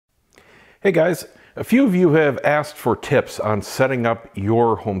Hey guys, a few of you have asked for tips on setting up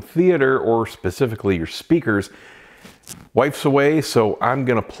your home theater or specifically your speakers. Wife's away, so I'm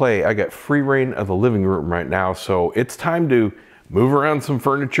gonna play. I got free reign of the living room right now, so it's time to move around some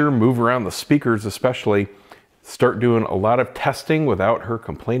furniture, move around the speakers especially, start doing a lot of testing without her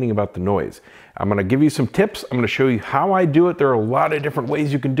complaining about the noise. I'm gonna give you some tips. I'm gonna show you how I do it. There are a lot of different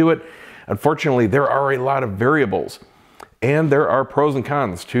ways you can do it. Unfortunately, there are a lot of variables. And there are pros and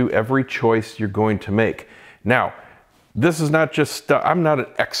cons to every choice you're going to make. Now, this is not just, I'm not an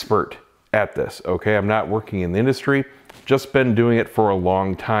expert at this, okay? I'm not working in the industry, just been doing it for a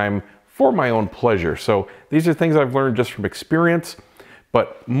long time for my own pleasure. So these are things I've learned just from experience,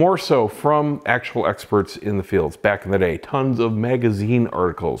 but more so from actual experts in the fields. Back in the day, tons of magazine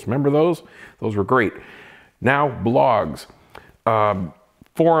articles. Remember those? Those were great. Now, blogs,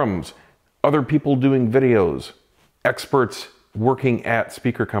 forums, other people doing videos, experts working at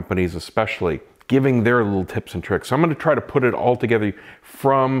speaker companies especially, giving their little tips and tricks. So I'm going to try to put it all together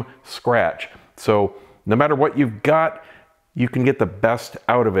from scratch. So no matter what you've got, you can get the best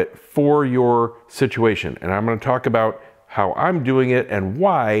out of it for your situation. And I'm going to talk about how I'm doing it and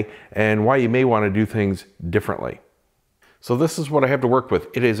why you may want to do things differently. So this is what I have to work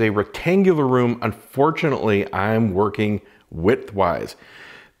with. It is a rectangular room. Unfortunately, I'm working width-wise.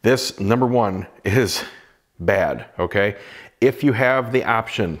 This, number one, is bad, okay? If you have the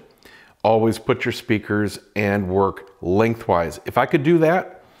option, always put your speakers and work lengthwise. If I could do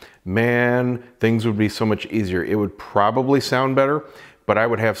that, man, things would be so much easier. It would probably sound better, but I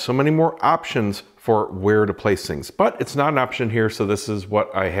would have so many more options for where to place things. But it's not an option here, so this is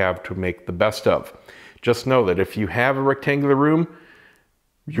what I have to make the best of. Just know that if you have a rectangular room,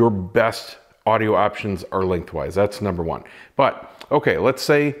 your best audio options are lengthwise. That's number one. But, okay, let's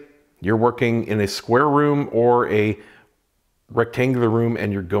say you're working in a square room or a rectangular room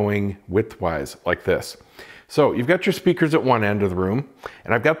and you're going widthwise like this. So you've got your speakers at one end of the room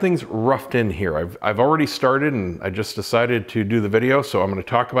and I've got things roughed in here. I've already started and I just decided to do the video, so I'm going to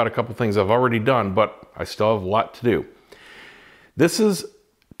talk about a couple things I've already done, but I still have a lot to do. This is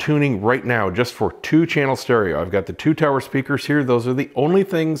tuning right now just for 2-channel stereo. I've got the 2 tower speakers here. Those are the only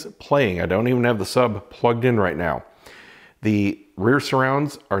things playing. I don't even have the sub plugged in right now. The rear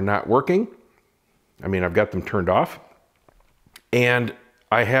surrounds are not working. I mean, I've got them turned off. And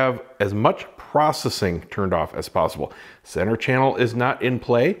I have as much processing turned off as possible. Center channel is not in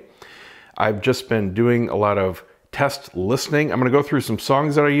play. I've just been doing a lot of test listening. I'm gonna go through some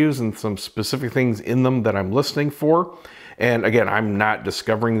songs that I use and some specific things in them that I'm listening for. And again, I'm not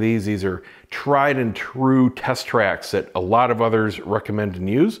discovering these. These are tried and true test tracks that a lot of others recommend and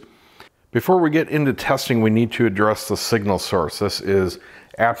use. Before we get into testing, we need to address the signal source. This is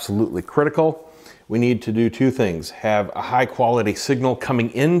absolutely critical. We need to do 2 things. Have a high quality signal coming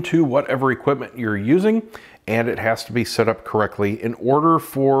into whatever equipment you're using, and it has to be set up correctly in order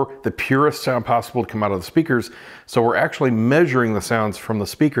for the purest sound possible to come out of the speakers. So we're actually measuring the sounds from the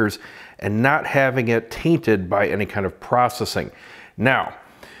speakers and not having it tainted by any kind of processing. Now,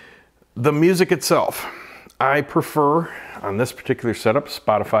 the music itself, I prefer on this particular setup,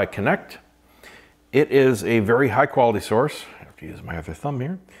 Spotify Connect. It is a very high quality source. I have to use my other thumb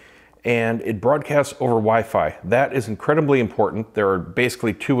here. And it broadcasts over Wi-Fi. That is incredibly important. There are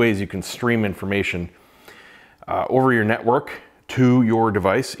basically 2 ways you can stream information over your network to your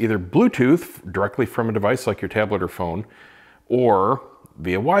device, either Bluetooth directly from a device like your tablet or phone, or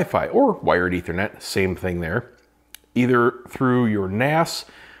via Wi-Fi or wired Ethernet, same thing there, either through your NAS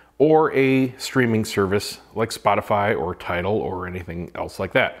or a streaming service like Spotify or Tidal or anything else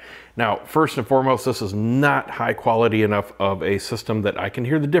like that. Now, first and foremost, this is not high quality enough of a system that I can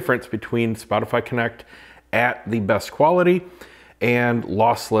hear the difference between Spotify Connect at the best quality and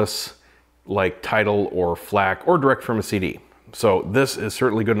lossless like Tidal or FLAC or direct from a CD. So this is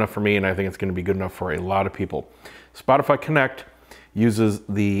certainly good enough for me, and I think it's going to be good enough for a lot of people. Spotify Connect uses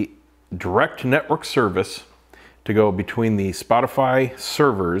the direct network service to go between the Spotify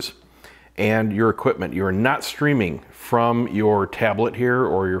servers and your equipment. You are not streaming from your tablet here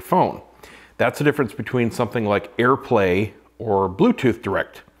or your phone. That's the difference between something like AirPlay or Bluetooth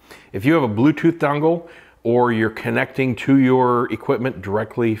Direct. If you have a Bluetooth dongle or you're connecting to your equipment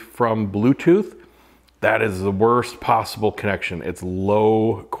directly from Bluetooth, that is the worst possible connection. It's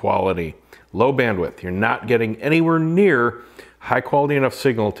low quality, low bandwidth. You're not getting anywhere near high quality enough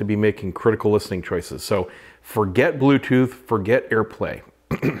signal to be making critical listening choices. So forget Bluetooth, forget AirPlay.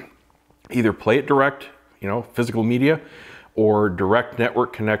 Either play it direct, you know, physical media, or direct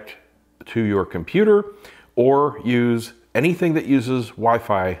network connect to your computer, or use anything that uses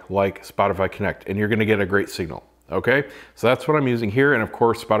Wi-Fi like Spotify Connect, and you're gonna get a great signal. Okay, so that's what I'm using here. And of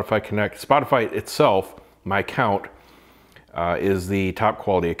course, Spotify Connect. Spotify itself, my account, is the top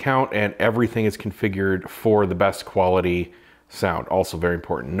quality account, and everything is configured for the best quality sound. Also very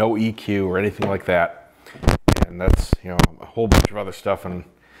important. No EQ or anything like that. And that's, you know, a whole bunch of other stuff, and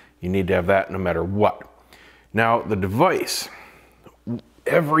you need to have that no matter what. Now, the device,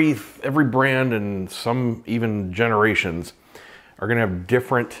 every brand and some even generations are going to have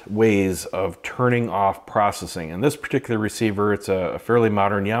different ways of turning off processing. And this particular receiver, it's a fairly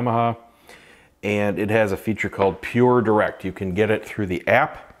modern Yamaha, and it has a feature called Pure Direct. You can get it through the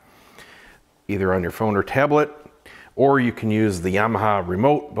app, either on your phone or tablet, or you can use the Yamaha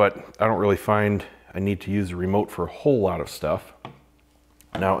remote, but I don't really find I need to use the remote for a whole lot of stuff.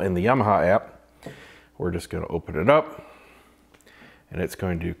 Now in the Yamaha app, we're just going to open it up, and it's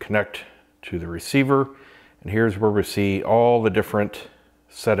going to connect to the receiver. And here's where we see all the different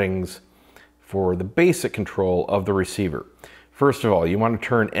settings for the basic control of the receiver. First of all, you want to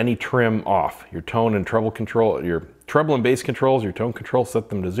turn any trim off. Your tone and treble control, your treble and bass controls, your tone control, set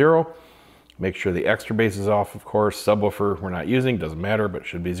them to 0. Make sure the extra bass is off, of course. Subwoofer we're not using, doesn't matter, but it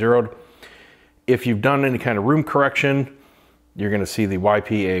should be 0'd. If you've done any kind of room correction, you're going to see the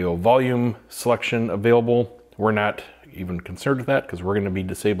YPAO volume selection available. We're not even concerned with that because we're going to be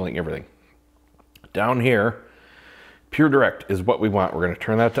disabling everything. Down here, Pure Direct is what we want. We're going to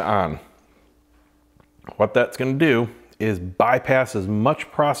turn that to on. What that's going to do is bypass as much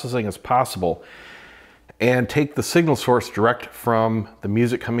processing as possible and take the signal source direct from the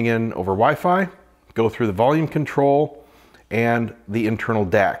music coming in over Wi-Fi, go through the volume control and the internal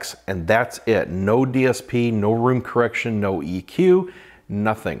DACs, and that's it. No DSP, no room correction, no EQ,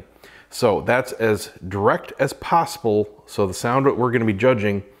 nothing. So that's as direct as possible, so the sound that we're going to be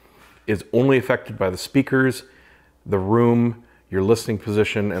judging is only affected by the speakers, the room, your listening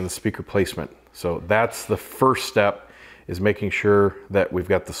position, and the speaker placement. So that's the first step, is making sure that we've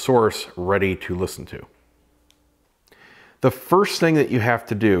got the source ready to listen to. The first thing that you have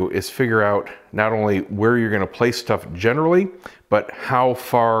to do is figure out not only where you're going to place stuff generally, but how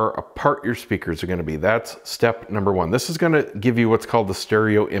far apart your speakers are going to be. That's step number one. This is going to give you what's called the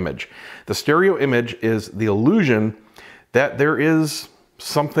stereo image. The stereo image is the illusion that there is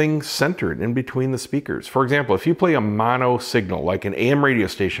something centered in between the speakers. For example, if you play a mono signal, like an AM radio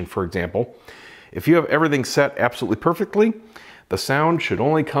station, for example, if you have everything set absolutely perfectly, the sound should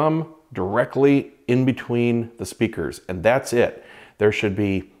only come directly in between the speakers, and that's it. There should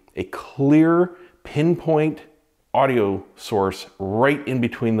be a clear pinpoint audio source right in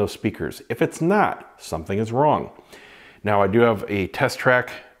between those speakers. If it's not, something is wrong. Now, I do have a test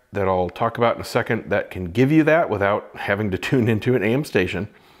track that I'll talk about in a second that can give you that without having to tune into an AM station.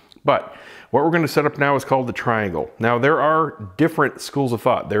 But what we're going to set up now is called the triangle. Now, there are different schools of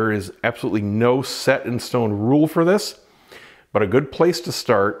thought. There is absolutely no set in stone rule for this, but a good place to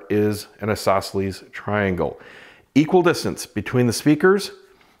start is an isosceles triangle. Equal distance between the speakers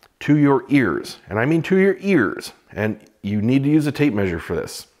to your ears, and I mean to your ears, and you need to use a tape measure for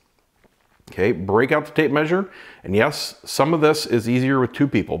this. Okay, break out the tape measure, and yes, some of this is easier with two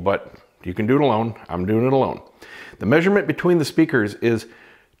people, but you can do it alone. I'm doing it alone. The measurement between the speakers is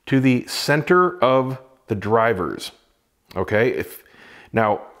to the center of the drivers. Okay,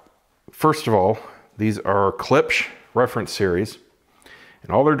 now, first of all, these are Klipsch reference series,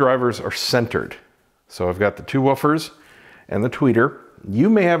 and all their drivers are centered. So I've got the two woofers and the tweeter. You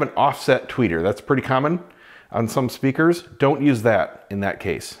may have an offset tweeter. That's pretty common on some speakers. Don't use that in that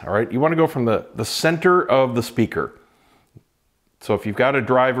case, all right? You want to go from the center of the speaker. So if you've got a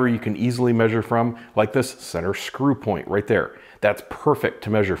driver you can easily measure from, like this center screw point right there, that's perfect to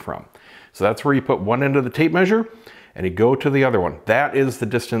measure from. So that's where you put one end of the tape measure and you go to the other one. That is the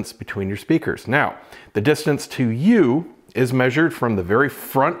distance between your speakers. Now, the distance to you is measured from the very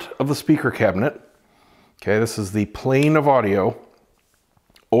front of the speaker cabinet. Okay, this is the plane of audio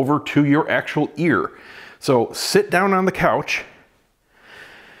over to your actual ear. So sit down on the couch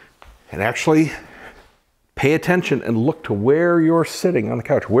and actually pay attention and look to where you're sitting on the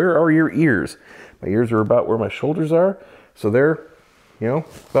couch. Where are your ears? My ears are about where my shoulders are. So they're, you know,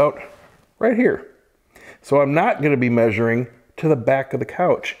 about right here. So I'm not going to be measuring to the back of the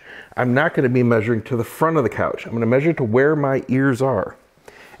couch. I'm not going to be measuring to the front of the couch. I'm going to measure to where my ears are.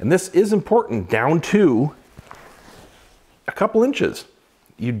 And this is important, down to a couple inches.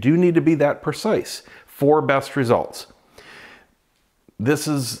 You do need to be that precise for best results. This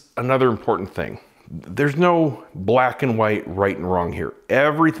is another important thing. There's no black and white, right and wrong here.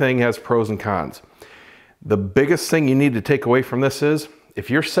 Everything has pros and cons. The biggest thing you need to take away from this is, if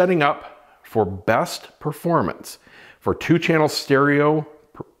you're setting up for best performance for 2-channel stereo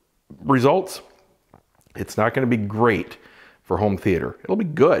results, It's not going to be great for home theater. It'll be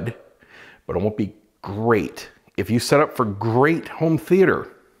good, but it won't be great. If you set up for great home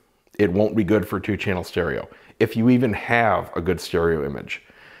theater, it won't be good for 2-channel stereo, if you even have a good stereo image.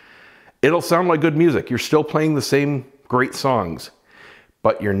 It'll sound like good music. You're still playing the same great songs,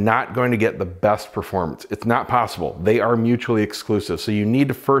 but you're not going to get the best performance. It's not possible. They are mutually exclusive. So you need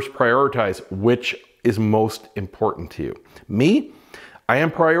to first prioritize which is most important to you. Me, I am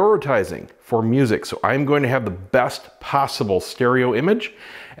prioritizing for music. So I'm going to have the best possible stereo image,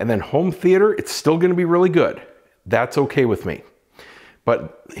 and then home theater, it's still going to be really good. That's okay with me.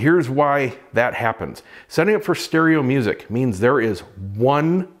 But here's why that happens. Setting up for stereo music means there is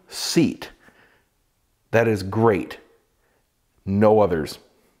one seat that is great. No others.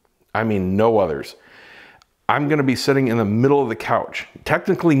 I mean, no others. I'm going to be sitting in the middle of the couch,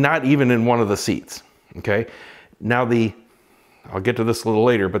 technically not even in one of the seats. Okay. Now I'll get to this a little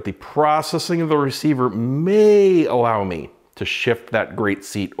later, but the processing of the receiver may allow me to shift that great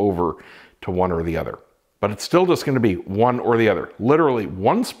seat over to one or the other. But it's still just going to be one or the other. Literally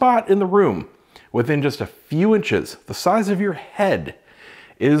one spot in the room within just a few inches, the size of your head,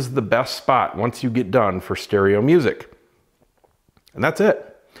 is the best spot once you get done for stereo music. And that's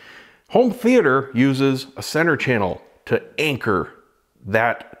it. Home theater uses a center channel to anchor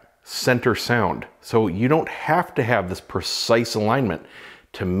that center sound. So you don't have to have this precise alignment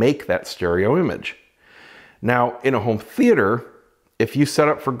to make that stereo image. Now, in a home theater, if you set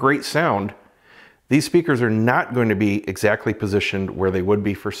up for great sound, these speakers are not going to be exactly positioned where they would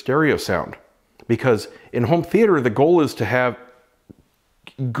be for stereo sound. Because in home theater, the goal is to have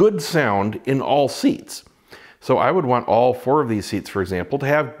good sound in all seats. So I would want all 4 of these seats, for example, to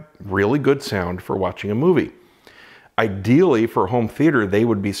have really good sound for watching a movie. Ideally, for home theater, they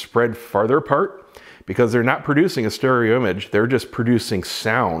would be spread farther apart because they're not producing a stereo image. They're just producing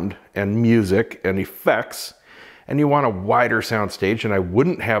sound and music and effects. And you want a wider sound stage, and I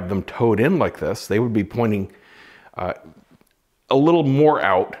wouldn't have them towed in like this. They would be pointing a little more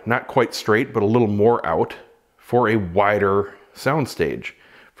out, not quite straight, but a little more out for a wider sound stage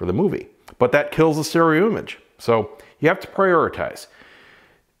for the movie. But that kills the stereo image. So you have to prioritize.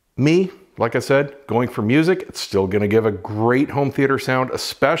 Me, like I said, going for music, it's still going to give a great home theater sound,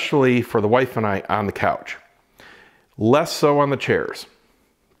 especially for the wife and I on the couch. Less so on the chairs.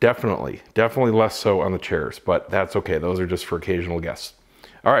 Definitely less so on the chairs, but that's okay. Those are just for occasional guests.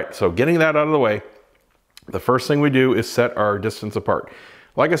 All right, so getting that out of the way, the first thing we do is set our distance apart.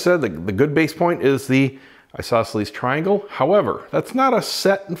 Like I said, the good base point is the isosceles triangle. However, that's not a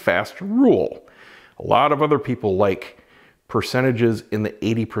set and fast rule. A lot of other people like percentages in the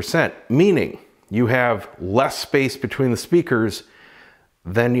 80%, meaning you have less space between the speakers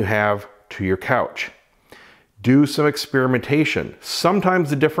than you have to your couch. Do some experimentation.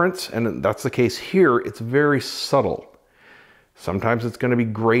 Sometimes the difference, and that's the case here, it's very subtle. Sometimes it's going to be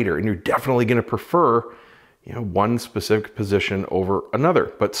greater, and you're definitely going to prefer, one specific position over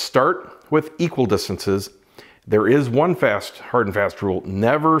another. But start with equal distances. There is one hard and fast rule.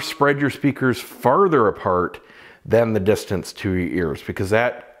 Never spread your speakers farther apart than the distance to your ears, because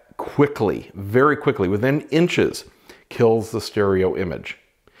that quickly, very quickly, within inches, kills the stereo image.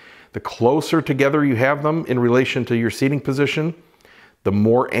 The closer together you have them in relation to your seating position, the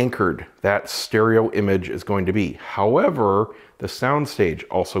more anchored that stereo image is going to be. However, the sound stage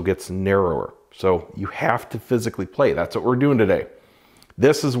also gets narrower. So you have to physically play. That's what we're doing today.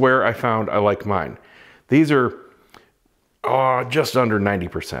 This is where I found I like mine. These are just under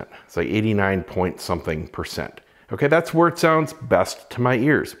 90%. It's like 89 point something percent. Okay, that's where it sounds best to my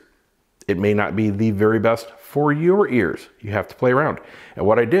ears. It may not be the very best for your ears. You have to play around. And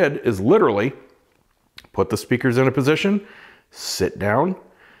what I did is literally put the speakers in a position, sit down,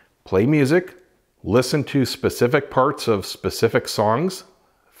 play music, listen to specific parts of specific songs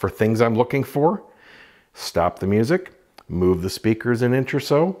for things I'm looking for, stop the music, move the speakers an inch or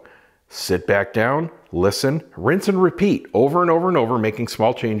so, sit back down, listen, rinse and repeat over and over and over, making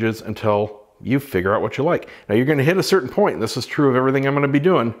small changes until you figure out what you like. Now you're going to hit a certain point, and this is true of everything I'm going to be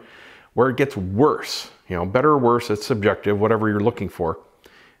doing, where it gets worse. Better or worse, it's subjective, whatever you're looking for.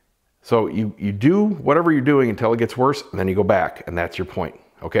 So you do whatever you're doing until it gets worse, and then you go back, and that's your point.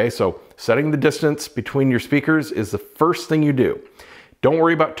 Okay, so setting the distance between your speakers is the first thing you do. Don't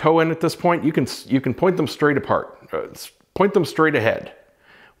worry about toe in at this point. You can point them straight apart, point them straight ahead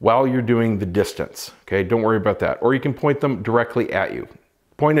while you're doing the distance. Okay, don't worry about that. Or you can point them directly at you.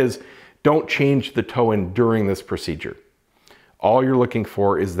 Point is, don't change the toe in during this procedure. All you're looking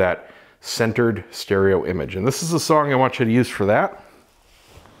for is that centered stereo image. And this is a song I want you to use for that.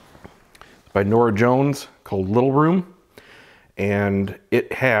 By Norah Jones, called Little Room. and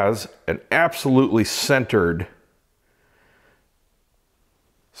it has an absolutely centered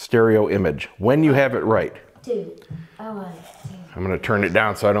stereo image when you have it right. Two. I want it. I'm going to turn it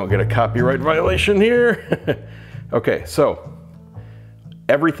down so I don't get a copyright violation here. Okay, so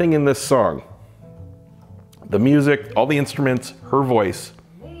everything in this song, the music, all the instruments, her voice,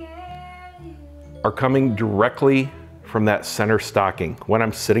 are coming directly from that center stocking. When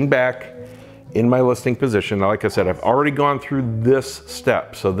I'm sitting back in my listening position, like I said, I've already gone through this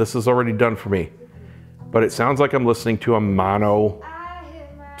step, so this is already done for me. But it sounds like I'm listening to a mono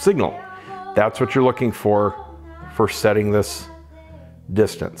signal. That's what you're looking for setting this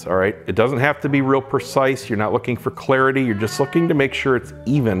distance, all right? It doesn't have to be real precise. You're not looking for clarity. You're just looking to make sure it's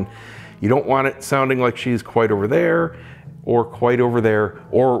even. You don't want it sounding like she's quite over there or quite over there,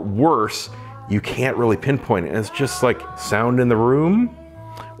 or worse, you can't really pinpoint it. It's just like sound in the room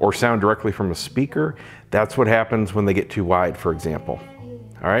or sound directly from a speaker. That's what happens when they get too wide, for example.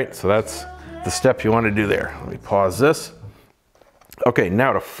 All right, so that's the step you want to do there. Let me pause this. Okay,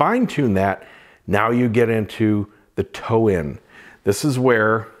 now to fine tune that, now you get into the toe in. This is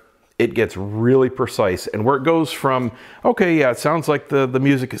where it gets really precise and where it goes from, okay, yeah, it sounds like the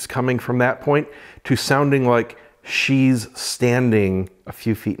music is coming from that point to sounding like she's standing a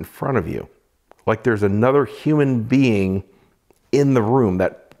few feet in front of you. Like there's another human being in the room,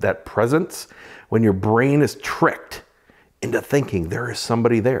 that presence, when your brain is tricked into thinking there is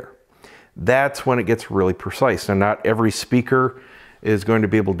somebody there. That's when it gets really precise. Now, not every speaker is going to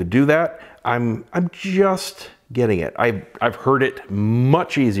be able to do that. I'm just getting it. I've heard it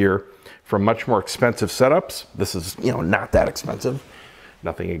much easier from much more expensive setups. This is, not that expensive,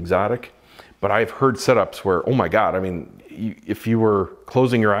 nothing exotic, but I've heard setups where, oh my God, I mean, if you were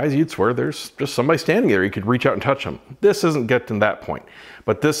closing your eyes, you'd swear there's just somebody standing there. You could reach out and touch them. This isn't getting to that point,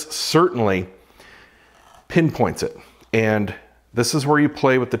 but this certainly pinpoints it. And this is where you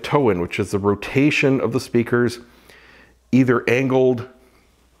play with the toe in, which is the rotation of the speakers, either angled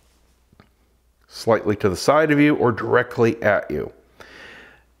slightly to the side of you or directly at you.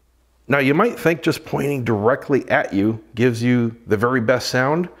 Now you might think just pointing directly at you gives you the very best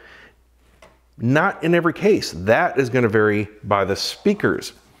sound. Not in every case. That is going to vary by the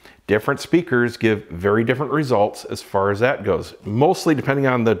speakers. Different speakers give very different results as far as that goes, mostly depending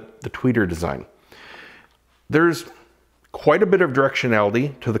on the tweeter design. There's quite a bit of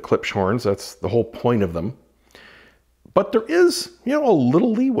directionality to the Klipsch horns. That's the whole point of them. But there is, a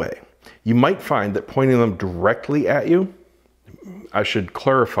little leeway. You might find that pointing them directly at you, I should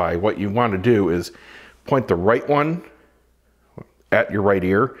clarify what you want to do is point the right one at your right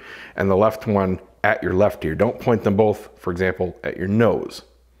ear and the left one at your left ear. Don't point them both, for example, at your nose.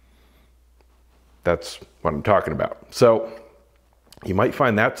 That's what I'm talking about. So you might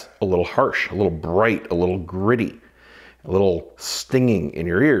find that's a little harsh, a little bright, a little gritty, a little stinging in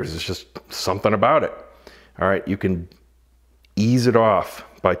your ears. It's just something about it. All right, you can ease it off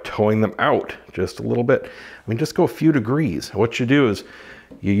by toeing them out just a little bit. I mean, just go a few degrees. What you do is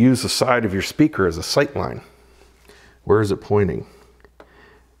you use the side of your speaker as a sight line. Where is it pointing?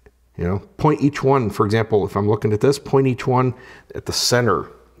 Point each one, for example, if I'm looking at this, point each one at the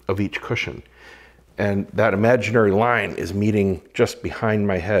center of each cushion. And that imaginary line is meeting just behind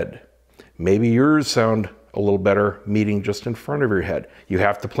my head. Maybe yours sound a little better meeting just in front of your head. You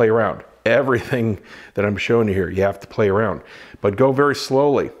have to play around. Everything that I'm showing you here, you have to play around. But go very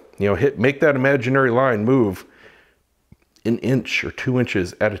slowly. Make that imaginary line move an inch or 2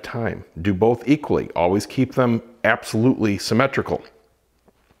 inches at a time. Do both equally. Always keep them absolutely symmetrical.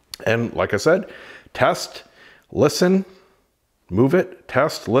 And like I said, test, listen, move it,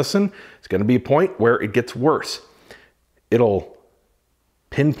 test, listen. It's going to be a point where it gets worse. It'll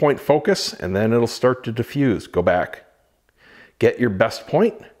pinpoint focus and then it'll start to diffuse. Go back. Get your best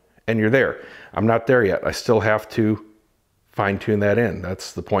point and you're there. I'm not there yet. I still have to fine tune that in.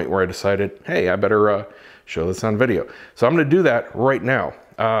 That's the point where I decided, hey, I better show this on video. So I'm going to do that right now.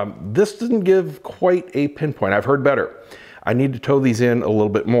 This didn't give quite a pinpoint. I've heard better. I need to toe these in a little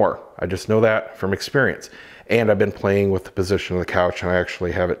bit more. I just know that from experience. And I've been playing with the position of the couch and I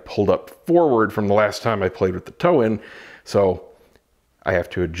actually have it pulled up forward from the last time I played with the toe in. So I have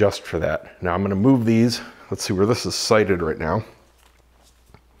to adjust for that. Now I'm going to move these. Let's see where this is sighted right now.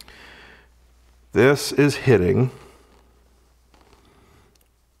 This is hitting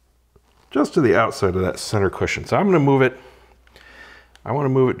just to the outside of that center cushion. So I'm going to move it. I want to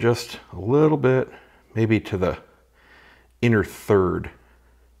move it just a little bit, maybe to the inner third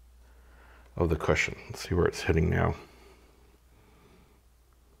of the cushion. Let's see where it's hitting now.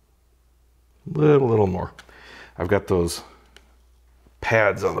 Little more. I've got those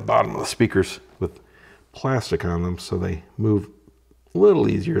pads on the bottom of the speakers with plastic on them so they move a little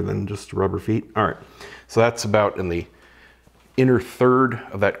easier than just rubber feet. All right, so that's about in the inner third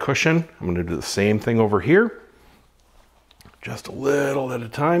of that cushion. I'm going to do the same thing over here, just a little at a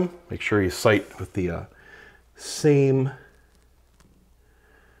time. Make sure you sight with the same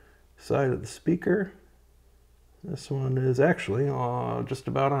side of the speaker. This one is actually just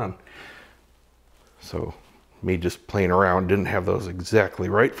about on. So me just playing around, didn't have those exactly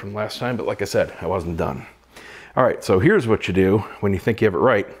right from last time, but like I said, I wasn't done. All right, so here's what you do when you think you have it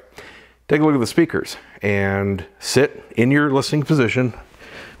right. Take a look at the speakers and sit in your listening position.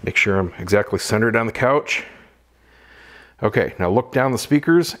 Make sure I'm exactly centered on the couch. Okay, now look down the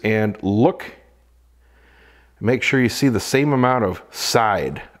speakers and look. Make sure you see the same amount of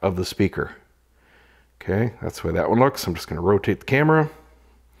side of the speaker. Okay, that's the way that one looks. I'm just going to rotate the camera.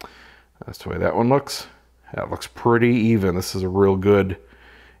 That's the way that one looks. That looks pretty even. This is a real good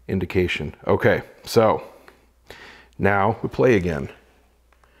indication. Okay, so now we play again.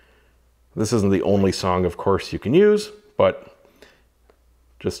 This isn't the only song, of course, you can use, but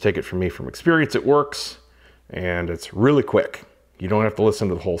just take it from me from experience. It works, and it's really quick. You don't have to listen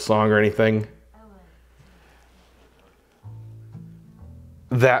to the whole song or anything.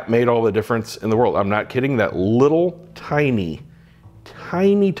 That made all the difference in the world. I'm not kidding. That little tiny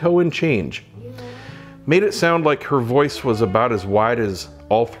toe-in change made it sound like her voice was about as wide as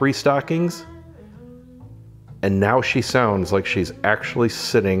all three stockings. And now she sounds like she's actually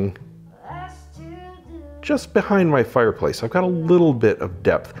sitting just behind my fireplace. I've got a little bit of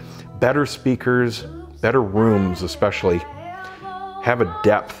depth. Better speakers, better rooms especially, have a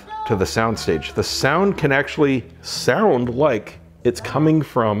depth to the soundstage. The sound can actually sound like it's coming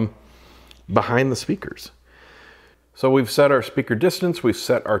from behind the speakers. So we've set our speaker distance, we've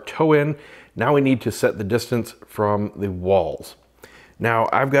set our toe in. Now we need to set the distance from the walls. Now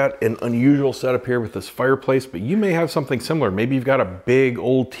I've got an unusual setup here with this fireplace, but you may have something similar. Maybe you've got a big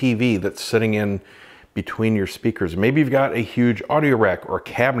old TV that's sitting in between your speakers. Maybe you've got a huge audio rack or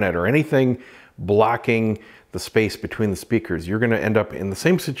cabinet or anything blocking the space between the speakers. You're gonna end up in the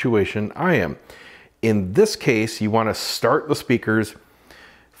same situation I am. In this case, you wanna start the speakers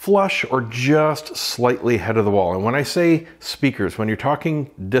flush or just slightly ahead of the wall. And when I say speakers, when you're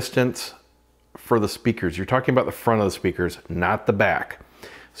talking distance for the speakers, you're talking about the front of the speakers, not the back.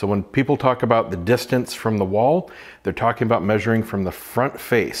 So when people talk about the distance from the wall, they're talking about measuring from the front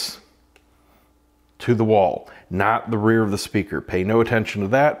face to the wall, not the rear of the speaker. Pay no attention to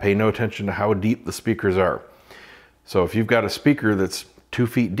that. Pay no attention to how deep the speakers are. So if you've got a speaker that's 2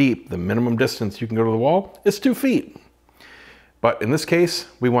 feet deep, the minimum distance you can go to the wall is 2 feet. But in this case,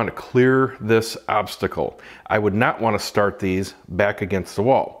 we want to clear this obstacle. I would not want to start these back against the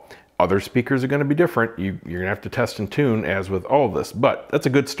wall. Other speakers are going to be different. You're going to have to test and tune as with all of this, but that's a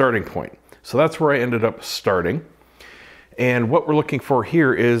good starting point. So that's where I ended up starting. And what we're looking for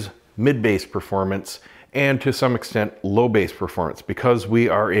here is mid-bass performance and to some extent low bass performance. Because we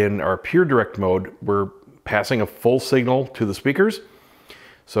are in our pure direct mode, we're passing a full signal to the speakers.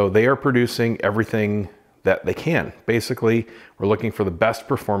 So they are producing everything that they can. Basically, we're looking for the best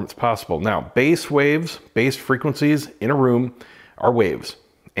performance possible. Now, bass waves, bass frequencies in a room are waves,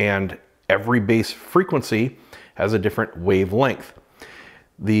 and every bass frequency has a different wavelength.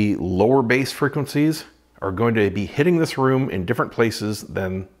 The lower bass frequencies are going to be hitting this room in different places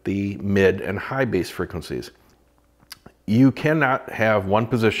than the mid and high bass frequencies. You cannot have one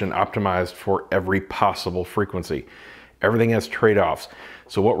position optimized for every possible frequency. Everything has trade-offs.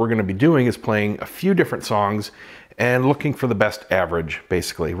 So what we're going to be doing is playing a few different songs and looking for the best average,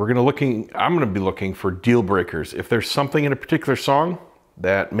 basically. I'm going to be looking for deal breakers. If there's something in a particular song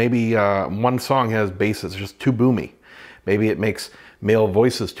that maybe one song has bass that's just too boomy. Maybe it makes male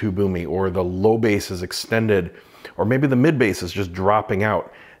voices too boomy, or the low bass is extended, or maybe the mid bass is just dropping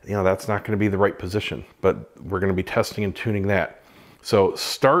out. You know, that's not going to be the right position, but we're going to be testing and tuning that. So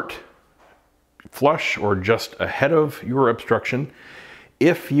start flush or just ahead of your obstruction.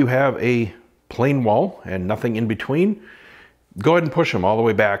 If you have a plain wall and nothing in between, go ahead and push them all the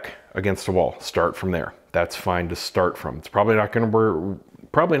way back against the wall. Start from there. That's fine to start from. It's probably not going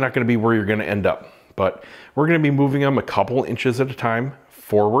to be where you're going to end up, but we're going to be moving them a couple inches at a time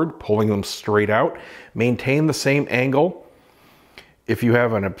forward, pulling them straight out. Maintain the same angle. If you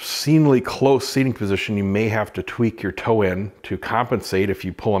have an obscenely close seating position, you may have to tweak your toe in to compensate if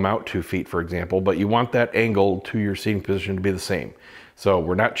you pull them out 2 feet, for example, but you want that angle to your seating position to be the same. So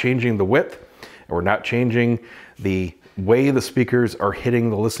we're not changing the width, and we're not changing the way the speakers are hitting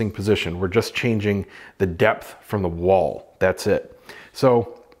the listening position. We're just changing the depth from the wall. That's it.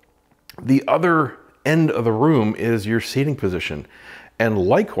 So the other end of the room is your seating position. And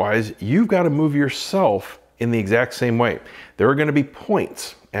likewise, you've got to move yourself in the exact same way. There are going to be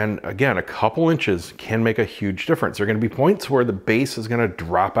points, and again, a couple inches can make a huge difference. There are going to be points where the bass is going to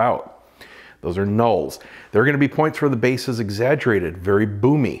drop out. Those are nulls. There are going to be points where the bass is exaggerated, very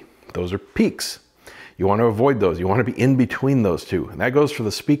boomy. Those are peaks. You want to avoid those. You want to be in between those two. And that goes for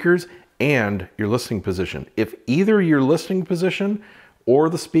the speakers and your listening position. If either your listening position or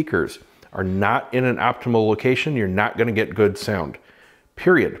the speakers are not in an optimal location, you're not going to get good sound,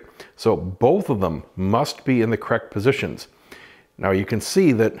 period. So both of them must be in the correct positions. Now you can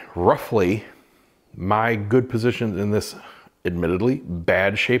see that roughly my good position in this admittedly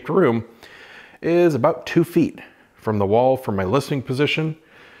bad shaped room is about 2 feet from the wall for my listening position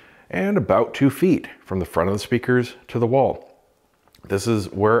and about 2 feet from the front of the speakers to the wall. This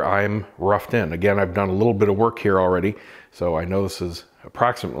is where I'm roughed in. Again, I've done a little bit of work here already, so I know this is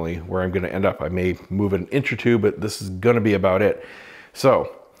approximately where I'm going to end up. I may move an inch or two, but this is going to be about it.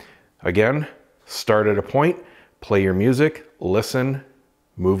 So again, start at a point, play your music, listen,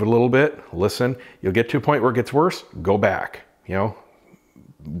 move it a little bit, listen. You'll get to a point where it gets worse, go back, you know,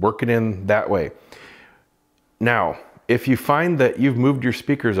 work it in that way. Now, if you find that you've moved your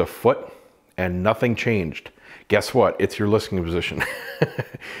speakers a foot and nothing changed, guess what? It's your listening position.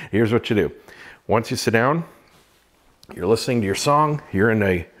 Here's what you do. Once you sit down, you're listening to your song, you're in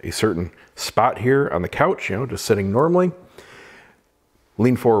a certain spot here on the couch, you know, just sitting normally.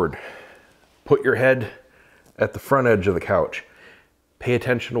 Lean forward. Put your head at the front edge of the couch. Pay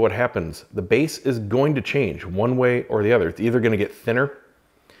attention to what happens. The bass is going to change one way or the other. It's either going to get thinner,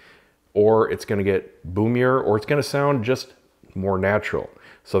 or it's going to get boomier, or it's going to sound just more natural.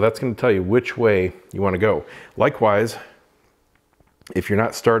 So that's going to tell you which way you want to go. Likewise, if you're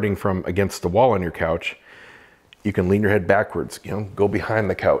not starting from against the wall on your couch, you can lean your head backwards, you know, go behind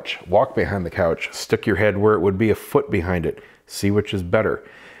the couch, walk behind the couch, stick your head where it would be a foot behind it, see which is better.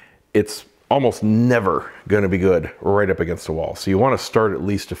 It's almost never going to be good right up against the wall. So you want to start at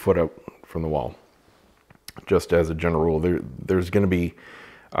least a foot out from the wall. Just as a general rule, there's going to be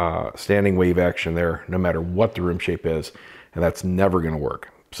standing wave action there no matter what the room shape is, and that's never going to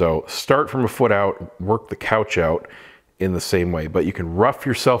work. So start from a foot out, work the couch out in the same way, but you can rough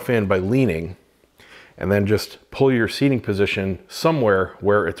yourself in by leaning and then just pull your seating position somewhere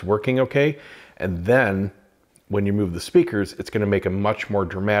where it's working okay. And then when you move the speakers, it's going to make a much more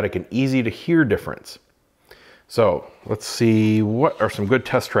dramatic and easy to hear difference. So let's see, what are some good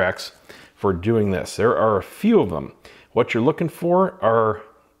test tracks for doing this? There are a few of them. What you're looking for are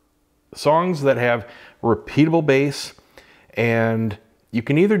songs that have repeatable bass, and you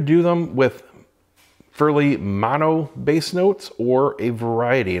can either do them with fairly mono bass notes or a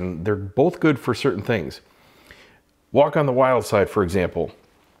variety, and they're both good for certain things. Walk on the Wild Side, for example.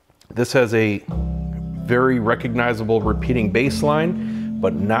 This has a very recognizable repeating bass line,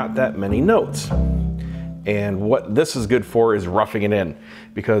 but not that many notes. And what this is good for is roughing it in,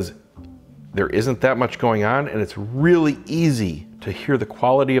 because there isn't that much going on, and it's really easy to hear the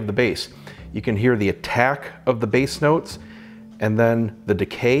quality of the bass. You can hear the attack of the bass notes, and then the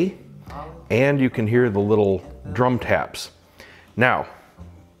decay, and you can hear the little drum taps. Now,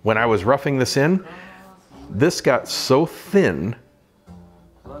 when I was roughing this in, this got so thin,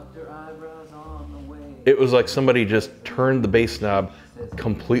 it was like somebody just turned the bass knob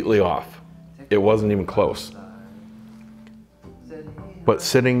completely off. It wasn't even close. But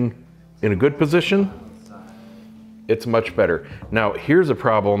sitting in a good position, it's much better. Now, here's a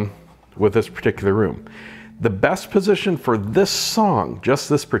problem with this particular room. The best position for this song, just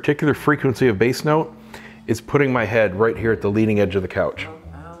this particular frequency of bass note, is putting my head right here at the leading edge of the couch.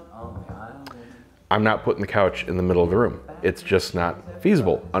 I'm not putting the couch in the middle of the room. It's just not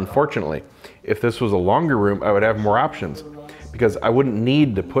feasible, unfortunately. If this was a longer room, I would have more options, because I wouldn't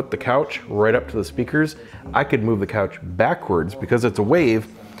need to put the couch right up to the speakers. I could move the couch backwards because it's a wave.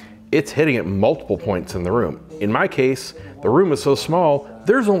 It's hitting at multiple points in the room. In my case, the room is so small,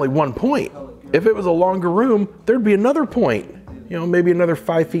 there's only one point. If it was a longer room, there'd be another point, you know, maybe another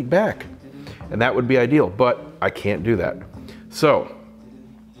 5 feet back. And that would be ideal, but I can't do that. So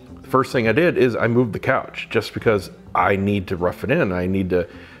the first thing I did is I moved the couch, just because I need to rough it in. I need to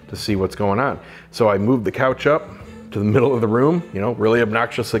see what's going on. So I moved the couch up to the middle of the room, you know, really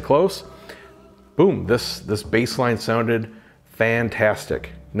obnoxiously close. Boom, this bass line sounded fantastic.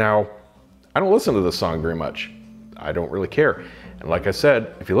 Now, I don't listen to this song very much. I don't really care. And like I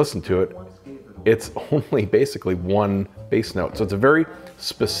said, if you listen to it, it's only basically one bass note. So it's a very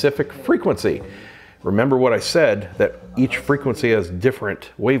specific frequency. Remember what I said, that each frequency has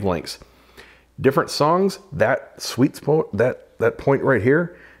different wavelengths. Different songs, that sweet spot, that point right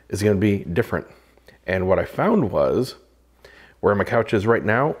here is going to be different. And what I found was, where my couch is right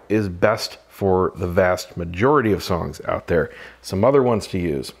now is best for the vast majority of songs out there. Some other ones to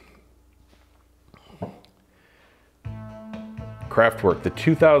use. Kraftwerk, the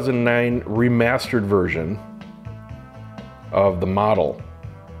 2009 remastered version of the model.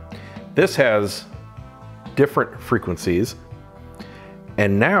 This has different frequencies,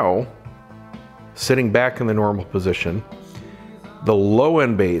 and now, sitting back in the normal position, the low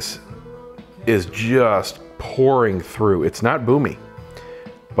end bass is just pouring through. It's not boomy,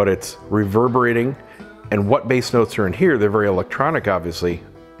 but it's reverberating, and what bass notes are in here, they're very electronic obviously,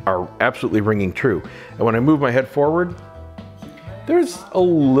 are absolutely ringing true. And when I move my head forward, there's a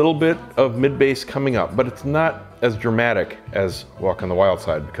little bit of mid bass coming up, but it's not as dramatic as Walk on the Wild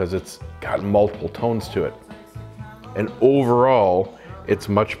Side because it's got multiple tones to it. And overall, it's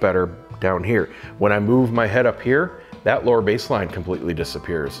much better down here. When I move my head up here, that lower bass line completely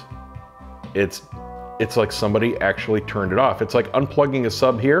disappears. It's like somebody actually turned it off. It's like unplugging a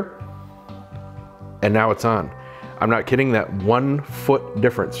sub here, and now it's on. I'm not kidding, that 1 foot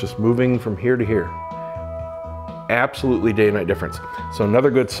difference, just moving from here to here. Absolutely day and night difference. So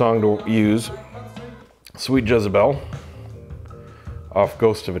another good song to use, Sweet Jezebel, off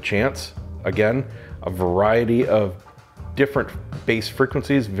Ghost of a Chance. Again, a variety of different bass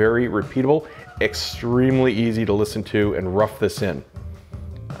frequencies, very repeatable, extremely easy to listen to and rough this in.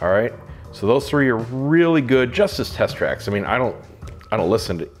 All right, so those three are really good just as test tracks. I mean, I don't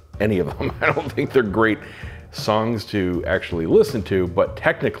listen to any of them. I don't think they're great songs to actually listen to, but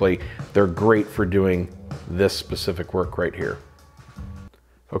technically they're great for doing this specific work right here.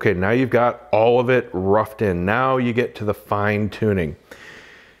 Okay, now you've got all of it roughed in. Now you get to the fine tuning.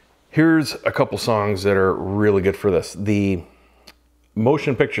 Here's a couple songs that are really good for this. The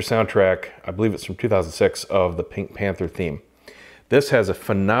motion picture soundtrack, I believe it's from 2006, of the Pink Panther theme. This has a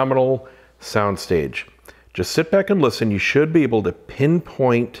phenomenal soundstage. Just sit back and listen. You should be able to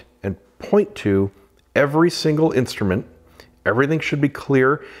pinpoint and point to every single instrument. Everything should be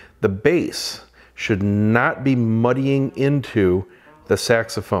clear. The bass should not be muddying into the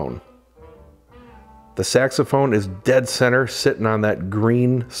saxophone. The saxophone is dead center, sitting on that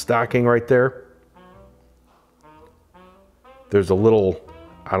green stocking right there. There's a little,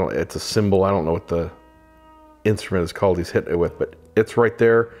 it's a cymbal, I don't know what the instrument is called he's hitting it with, but it's right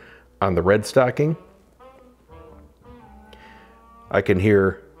there on the red stocking. I can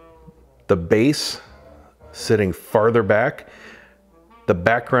hear the bass sitting farther back, the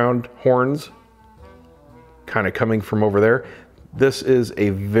background horns kind of coming from over there. This is a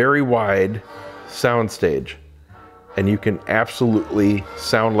very wide sound stage, and you can absolutely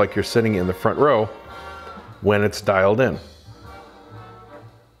sound like you're sitting in the front row when it's dialed in.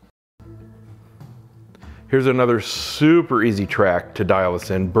 Here's another super easy track to dial this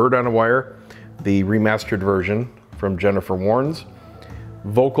in, Bird on a Wire, the remastered version from Jennifer Warnes.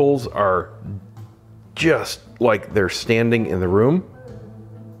 Vocals are just like they're standing in the room.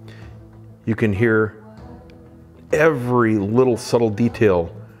 You can hear every little subtle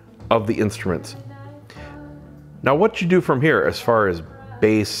detail of the instruments. Now what you do from here as far as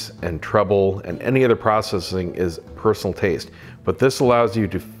bass and treble and any other processing is personal taste, but this allows you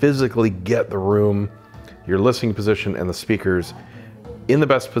to physically get the room, your listening position, and the speakers in the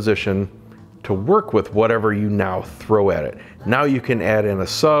best position to work with whatever you now throw at it. Now you can add in a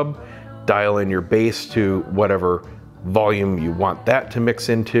sub, dial in your bass to whatever volume you want that to mix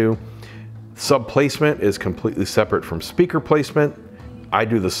into. Sub placement is completely separate from speaker placement. I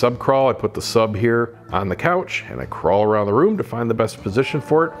do the sub crawl. I put the sub here on the couch and I crawl around the room to find the best position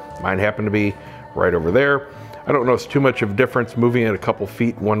for it. Mine happened to be right over there. I don't notice too much of a difference moving it a couple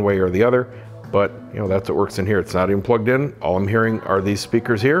feet one way or the other, but you know, that's what works in here. It's not even plugged in. All I'm hearing are these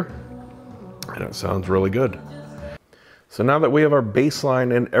speakers here, and it sounds really good. So now that we have our bass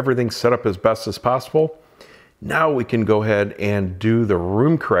line and everything set up as best as possible, now we can go ahead and do the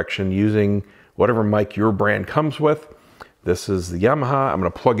room correction using whatever mic your brand comes with. This is the Yamaha. I'm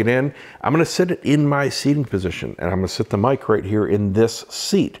going to plug it in. I'm going to sit it in my seating position, and I'm going to sit the mic right here in this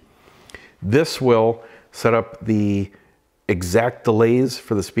seat. This will set up the exact delays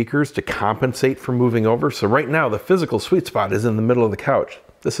for the speakers to compensate for moving over. So right now the physical sweet spot is in the middle of the couch.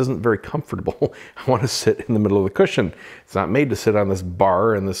 This isn't very comfortable. I want to sit in the middle of the cushion. It's not made to sit on this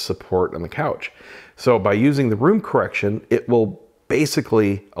bar and this support on the couch. So by using the room correction, it will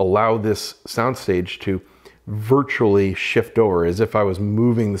basically allow this soundstage to virtually shift over as if I was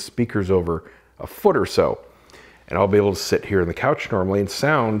moving the speakers over a foot or so. And I'll be able to sit here on the couch normally and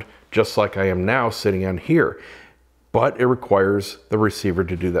sound just like I am now sitting on here. But it requires the receiver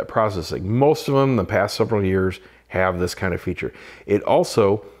to do that processing. Most of them in the past several years have this kind of feature. It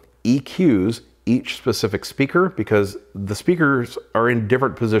also EQs each specific speaker because the speakers are in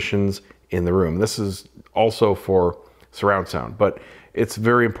different positions in the room. This is also for surround sound, but it's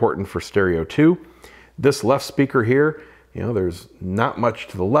very important for stereo too. This left speaker here, you know, there's not much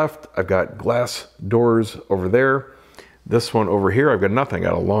to the left. I've got glass doors over there. This one over here, I've got nothing. I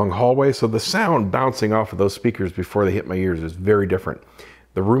got a long hallway, so the sound bouncing off of those speakers before they hit my ears is very different.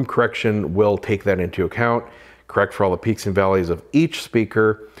 The room correction will take that into account, correct for all the peaks and valleys of each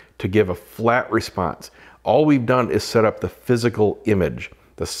speaker to give a flat response. All we've done is set up the physical image.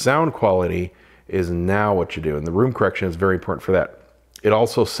 The sound quality is now what you do, and the room correction is very important for that. It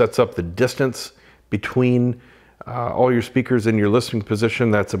also sets up the distance between all your speakers in your listening position.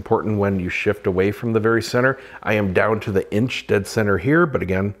 That's important when you shift away from the very center. I am down to the inch dead center here, but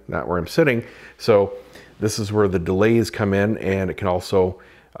again, not where I'm sitting. So this is where the delays come in, and it can also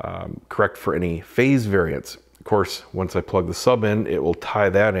correct for any phase variance. Of course, once I plug the sub in, it will tie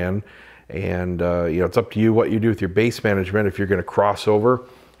that in, and you know, it's up to you what you do with your bass management. If you're going to cross over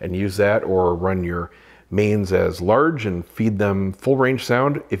and use that, or run your mains as large and feed them full range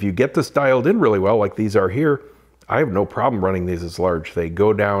sound. If you get this dialed in really well, like these are here, I have no problem running these as large. They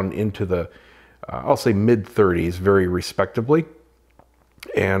go down into the, I'll say mid 30s very respectably.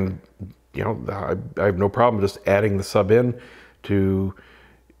 And, you know, I have no problem just adding the sub in to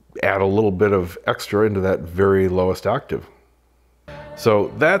add a little bit of extra into that very lowest octave.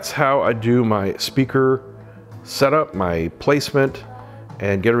 So that's how I do my speaker setup, my placement,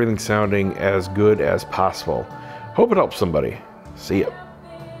 and get everything sounding as good as possible. Hope it helps somebody. See ya.